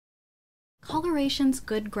Colorations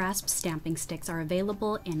Good Grasp stamping sticks are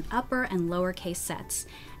available in upper and lowercase sets,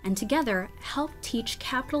 and together help teach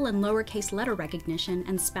capital and lowercase letter recognition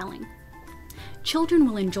and spelling. Children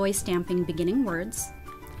will enjoy stamping beginning words,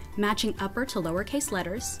 matching upper to lowercase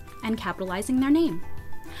letters, and capitalizing their name.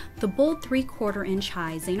 The bold 3/4 inch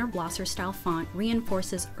high Zaner-Bloser style font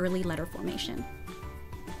reinforces early letter formation.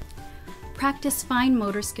 Practice fine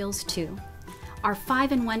motor skills too. Our 5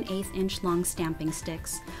 1/8 inch long stamping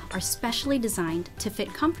sticks are specially designed to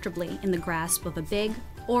fit comfortably in the grasp of a big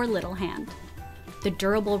or little hand. The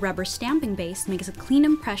durable rubber stamping base makes a clean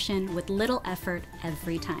impression with little effort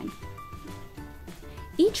every time.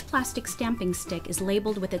 Each plastic stamping stick is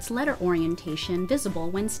labeled with its letter orientation visible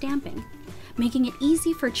when stamping, making it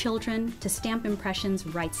easy for children to stamp impressions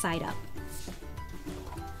right side up.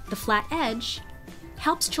 The flat edge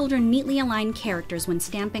helps children neatly align characters when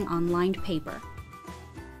stamping on lined paper.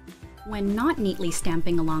 When not neatly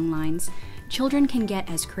stamping along lines, children can get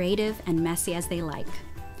as creative and messy as they like,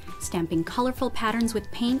 stamping colorful patterns with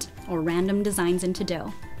paint or random designs into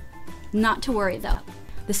dough. Not to worry though,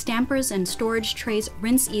 the stampers and storage trays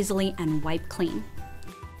rinse easily and wipe clean.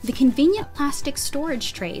 The convenient plastic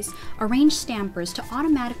storage trays arrange stampers to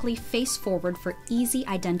automatically face forward for easy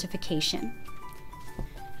identification.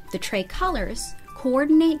 The tray colors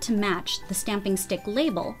coordinate to match the stamping stick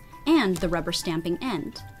label and the rubber stamping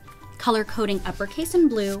end. Color coding uppercase in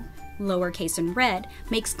blue, lowercase in red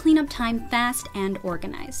makes cleanup time fast and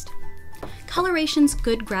organized. Colorations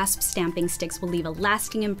Good Grasp stamping sticks will leave a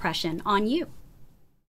lasting impression on you.